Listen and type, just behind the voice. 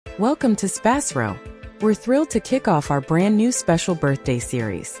Welcome to SPASRO. We're thrilled to kick off our brand new special birthday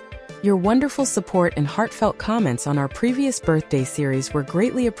series. Your wonderful support and heartfelt comments on our previous birthday series were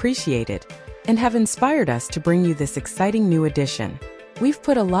greatly appreciated and have inspired us to bring you this exciting new edition. We've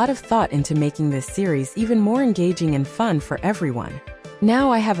put a lot of thought into making this series even more engaging and fun for everyone.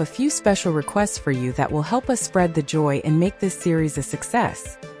 Now I have a few special requests for you that will help us spread the joy and make this series a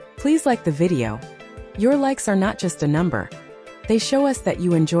success. Please like the video. Your likes are not just a number. They show us that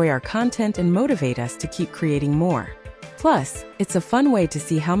you enjoy our content and motivate us to keep creating more. Plus, it's a fun way to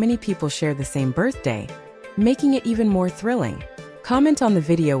see how many people share the same birthday, making it even more thrilling. Comment on the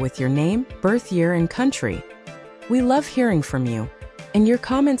video with your name, birth year, and country. We love hearing from you, and your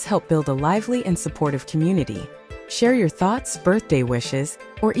comments help build a lively and supportive community. Share your thoughts, birthday wishes,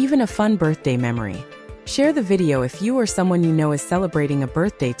 or even a fun birthday memory. Share the video if you or someone you know is celebrating a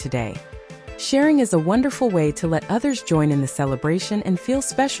birthday today. Sharing is a wonderful way to let others join in the celebration and feel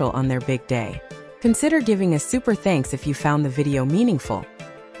special on their big day. Consider giving a super thanks if you found the video meaningful.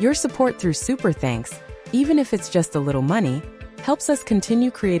 Your support through super thanks, even if it's just a little money, helps us continue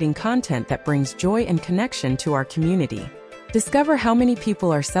creating content that brings joy and connection to our community. Discover how many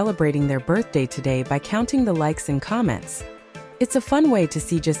people are celebrating their birthday today by counting the likes and comments. It's a fun way to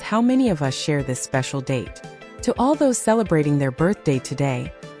see just how many of us share this special date. To all those celebrating their birthday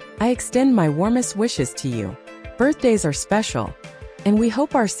today, I extend my warmest wishes to you. Birthdays are special, and we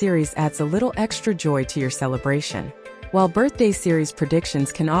hope our series adds a little extra joy to your celebration. While birthday series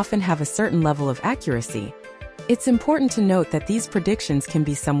predictions can often have a certain level of accuracy, it's important to note that these predictions can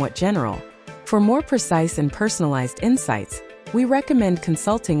be somewhat general. For more precise and personalized insights, we recommend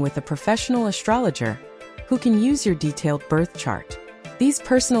consulting with a professional astrologer who can use your detailed birth chart. These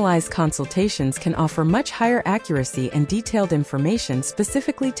personalized consultations can offer much higher accuracy and detailed information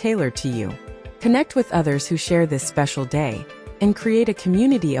specifically tailored to you. Connect with others who share this special day and create a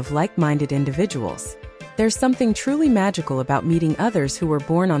community of like-minded individuals. There's something truly magical about meeting others who were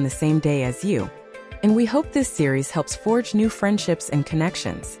born on the same day as you, and we hope this series helps forge new friendships and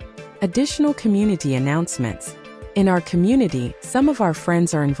connections. Additional community announcements. In our community, some of our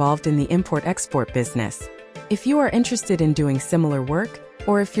friends are involved in the import-export business. If you are interested in doing similar work,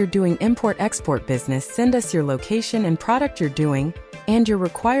 or if you're doing import-export business, send us your location and product you're doing, and your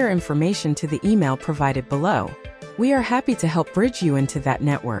required information to the email provided below. We are happy to help bridge you into that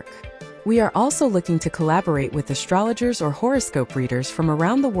network. We are also looking to collaborate with astrologers or horoscope readers from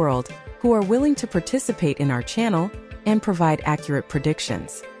around the world who are willing to participate in our channel and provide accurate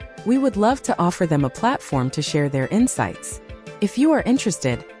predictions. We would love to offer them a platform to share their insights. If you are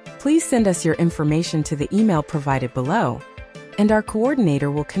interested, please send us your information to the email provided below, and our coordinator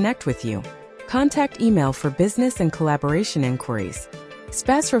will connect with you. Contact email for business and collaboration inquiries.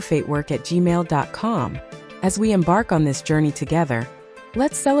 spasrofatework@gmail.com. As we embark on this journey together,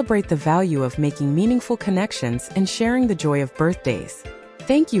 let's celebrate the value of making meaningful connections and sharing the joy of birthdays.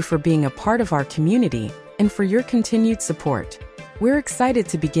 Thank you for being a part of our community and for your continued support. We're excited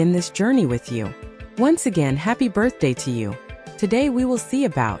to begin this journey with you. Once again, happy birthday to you. Today we will see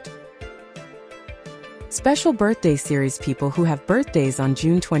about special birthday series people who have birthdays on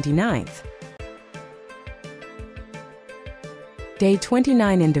June 29th. Day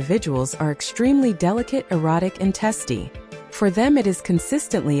 29 individuals are extremely delicate, erotic, and testy. For them, it is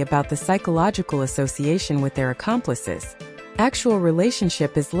consistently about the psychological association with their accomplices. Actual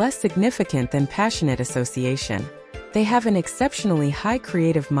relationship is less significant than passionate association. They have an exceptionally high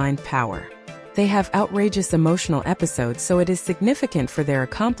creative mind power. They have outrageous emotional episodes, so it is significant for their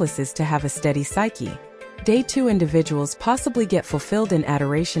accomplices to have a steady psyche. Day 2 individuals possibly get fulfilled in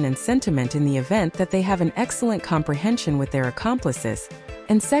adoration and sentiment in the event that they have an excellent comprehension with their accomplices,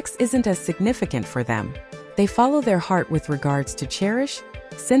 and sex isn't as significant for them. They follow their heart with regards to cherish,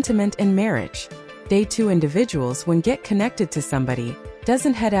 sentiment, and marriage. Day 2 individuals, when get connected to somebody,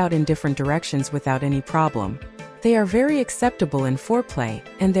 doesn't head out in different directions without any problem. They are very acceptable in foreplay,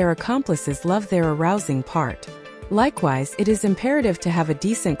 and their accomplices love their arousing part. Likewise, it is imperative to have a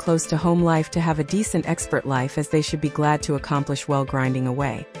decent close-to-home life to have a decent expert life, as they should be glad to accomplish while grinding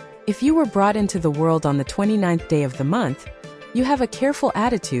away. If you were brought into the world on the 29th day of the month, you have a careful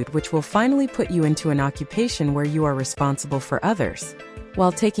attitude which will finally put you into an occupation where you are responsible for others.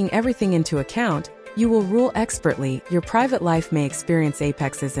 While taking everything into account, you will rule expertly. Your private life may experience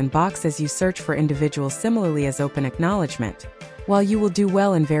apexes and box as you search for individuals similarly as open acknowledgement. While you will do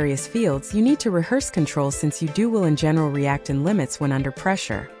well in various fields, you need to rehearse control, since you will in general react in limits when under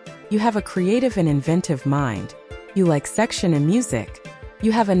pressure. You have a creative and inventive mind. You like section and music.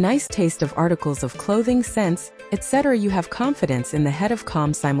 You have a nice taste of articles of clothing, scents, etc. You have confidence in the head of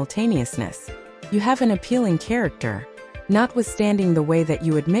calm simultaneousness. You have an appealing character. Notwithstanding the way that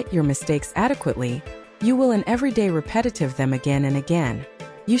you admit your mistakes adequately, you will in everyday repetitive them again and again.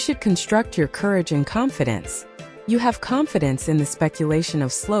 You should construct your courage and confidence. You have confidence in the speculation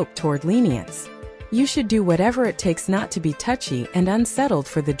of slope toward lenience. You should do whatever it takes not to be touchy and unsettled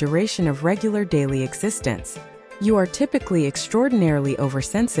for the duration of regular daily existence. You are typically extraordinarily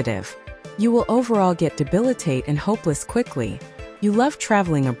oversensitive. You will overall get debilitate and hopeless quickly. You love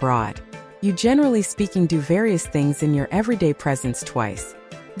traveling abroad. You generally speaking do various things in your everyday presence twice.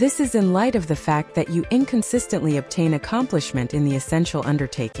 This is in light of the fact that you inconsistently obtain accomplishment in the essential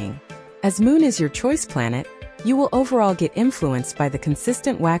undertaking. As Moon is your choice planet, you will overall get influenced by the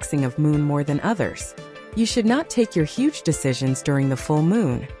consistent waxing of Moon more than others. You should not take your huge decisions during the full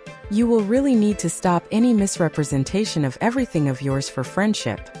moon. You will really need to stop any misrepresentation of everything of yours for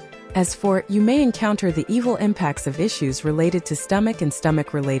friendship. As for, you may encounter the evil impacts of issues related to stomach and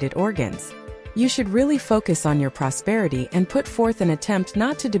stomach-related organs. You should really focus on your prosperity and put forth an attempt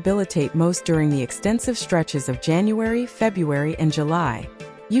not to debilitate most during the extensive stretches of January, February, and July.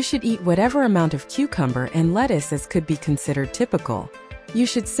 You should eat whatever amount of cucumber and lettuce as could be considered typical. You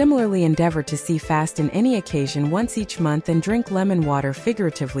should similarly endeavor to see fast in any occasion once each month and drink lemon water,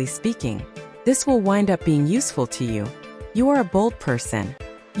 figuratively speaking. This will wind up being useful to you. You are a bold person.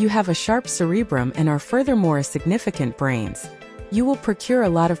 You have a sharp cerebrum and are furthermore a significant brains. You will procure a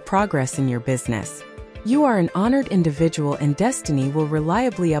lot of progress in your business. You are an honored individual and destiny will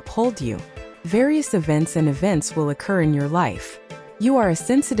reliably uphold you. Various events will occur in your life. You are a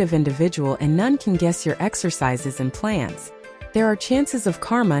sensitive individual and none can guess your exercises and plans. There are chances of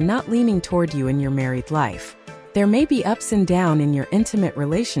karma not leaning toward you in your married life. There may be ups and downs in your intimate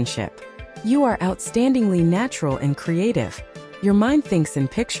relationship. You are outstandingly natural and creative. Your mind thinks in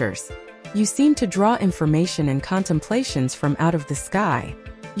pictures. You seem to draw information and contemplations from out of the sky.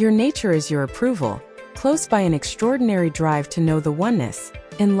 Your nature is your approval, close by an extraordinary drive to know the oneness,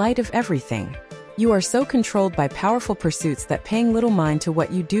 in light of everything. You are so controlled by powerful pursuits that paying little mind to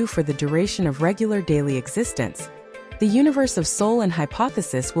what you do for the duration of regular daily existence. The universe of soul and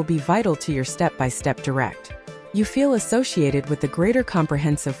hypothesis will be vital to your step-by-step direct. You feel associated with the greater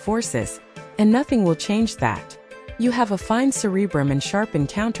comprehensive forces, and nothing will change that. You have a fine cerebrum and sharp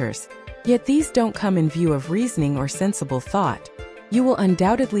encounters, yet these don't come in view of reasoning or sensible thought. You will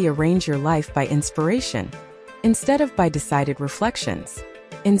undoubtedly arrange your life by inspiration, instead of by decided reflections.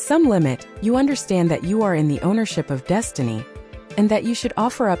 In some limit, you understand that you are in the ownership of destiny, and that you should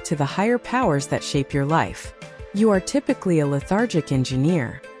offer up to the higher powers that shape your life. You are typically a lethargic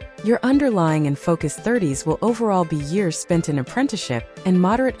engineer. Your underlying and focused 30s will overall be years spent in apprenticeship and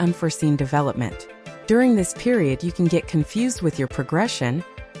moderate unforeseen development. During this period you can get confused with your progression,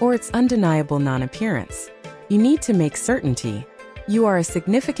 or its undeniable non-appearance. You need to make certainty. You are a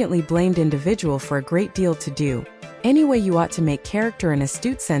significantly blamed individual for a great deal to do. Anyway, you ought to make character and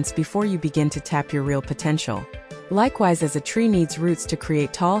astute sense before you begin to tap your real potential. Likewise, as a tree needs roots to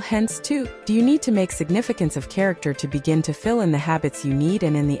create tall, hence too, do you need to make significance of character to begin to fill in the habits you need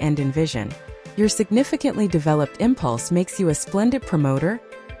and in the end envision. Your significantly developed impulse makes you a splendid promoter,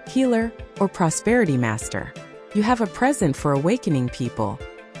 healer, or prosperity master. You have a present for awakening people.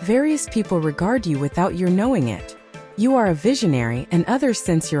 Various people regard you without your knowing it. You are a visionary and others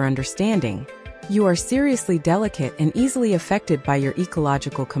sense your understanding. You are seriously delicate and easily affected by your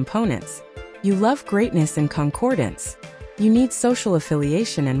ecological components. You love greatness and concordance. You need social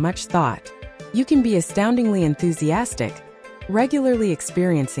affiliation and much thought. You can be astoundingly enthusiastic, regularly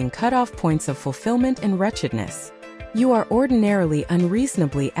experiencing cut-off points of fulfillment and wretchedness. You are ordinarily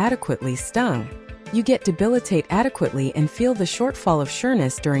unreasonably adequately stung. You get debilitate adequately and feel the shortfall of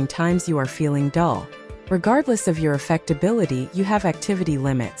sureness during times you are feeling dull. Regardless of your affectability, you have activity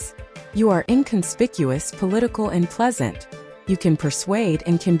limits. You are inconspicuous, political, and pleasant. You can persuade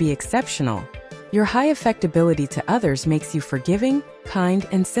and can be exceptional. Your high affectability to others makes you forgiving, kind,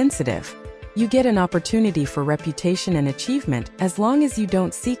 and sensitive. You get an opportunity for reputation and achievement as long as you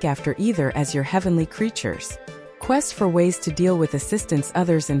don't seek after either as your heavenly creatures. Quest for ways to deal with assistance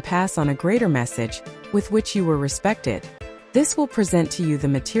others and pass on a greater message, with which you were respected. This will present to you the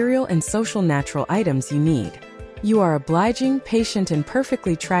material and social natural items you need. You are obliging, patient, and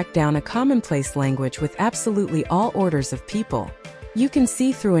perfectly track down a commonplace language with absolutely all orders of people. You can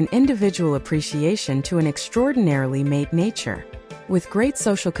see through an individual appreciation to an extraordinarily made nature. With great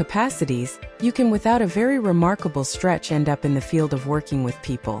social capacities, you can without a very remarkable stretch end up in the field of working with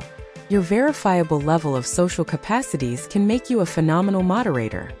people. Your verifiable level of social capacities can make you a phenomenal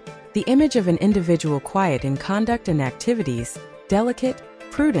moderator. The image of an individual quiet in conduct and activities, delicate,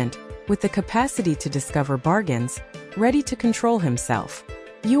 prudent, with the capacity to discover bargains, ready to control himself.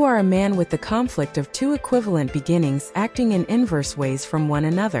 You are a man with the conflict of two equivalent beginnings acting in inverse ways from one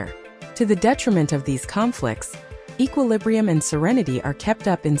another. To the detriment of these conflicts, equilibrium and serenity are kept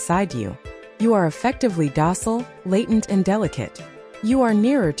up inside you. You are effectively docile, latent, and delicate. You are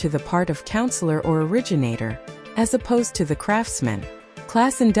nearer to the part of counselor or originator, as opposed to the craftsman.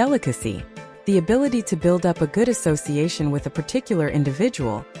 Class and delicacy, the ability to build up a good association with a particular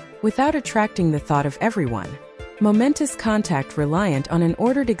individual, without attracting the thought of everyone. Momentous contact reliant on an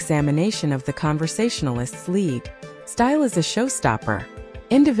ordered examination of the conversationalist's lead. Style is a showstopper.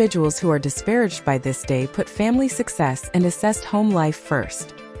 Individuals who are disparaged by this day put family success and assessed home life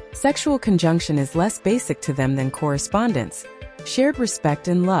first. Sexual conjunction is less basic to them than correspondence. Shared respect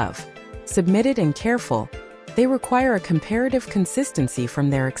and love. Submitted and careful, they require a comparative consistency from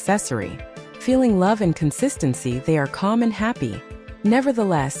their accessory. Feeling love and consistency, they are calm and happy.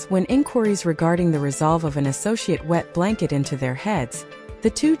 Nevertheless, when inquiries regarding the resolve of an associate wet blanket into their heads, the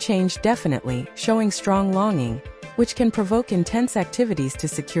two change definitely, showing strong longing, which can provoke intense activities to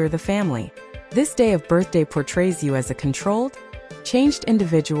secure the family. This day of birthday portrays you as a controlled, changed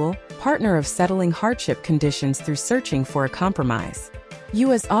individual, partner of settling hardship conditions through searching for a compromise.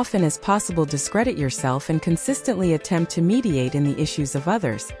 You as often as possible discredit yourself and consistently attempt to mediate in the issues of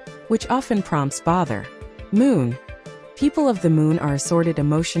others, which often prompts bother. Moon. People of the moon are assorted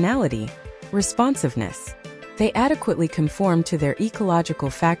emotionality, responsiveness. They adequately conform to their ecological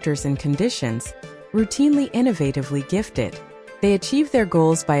factors and conditions, routinely innovatively gifted. They achieve their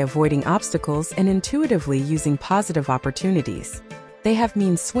goals by avoiding obstacles and intuitively using positive opportunities. They have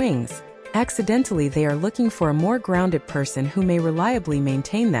mean swings. Accidentally, they are looking for a more grounded person who may reliably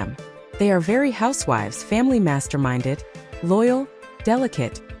maintain them. They are very housewives, family masterminded, loyal,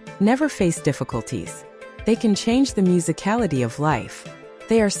 delicate, never face difficulties. They can change the musicality of life.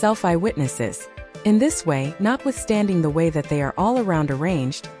 They are self-eyewitnesses. In this way, notwithstanding the way that they are all around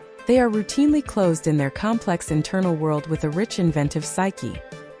arranged, they are routinely closed in their complex internal world with a rich inventive psyche.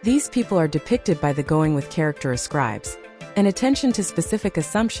 These people are depicted by the going with character ascribes an attention to specific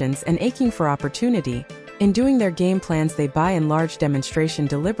assumptions and aching for opportunity. In doing their game plans, they by and large demonstration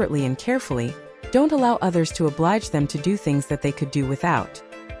deliberately and carefully, don't allow others to oblige them to do things that they could do without.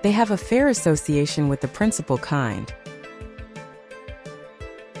 They have a fair association with the principal kind.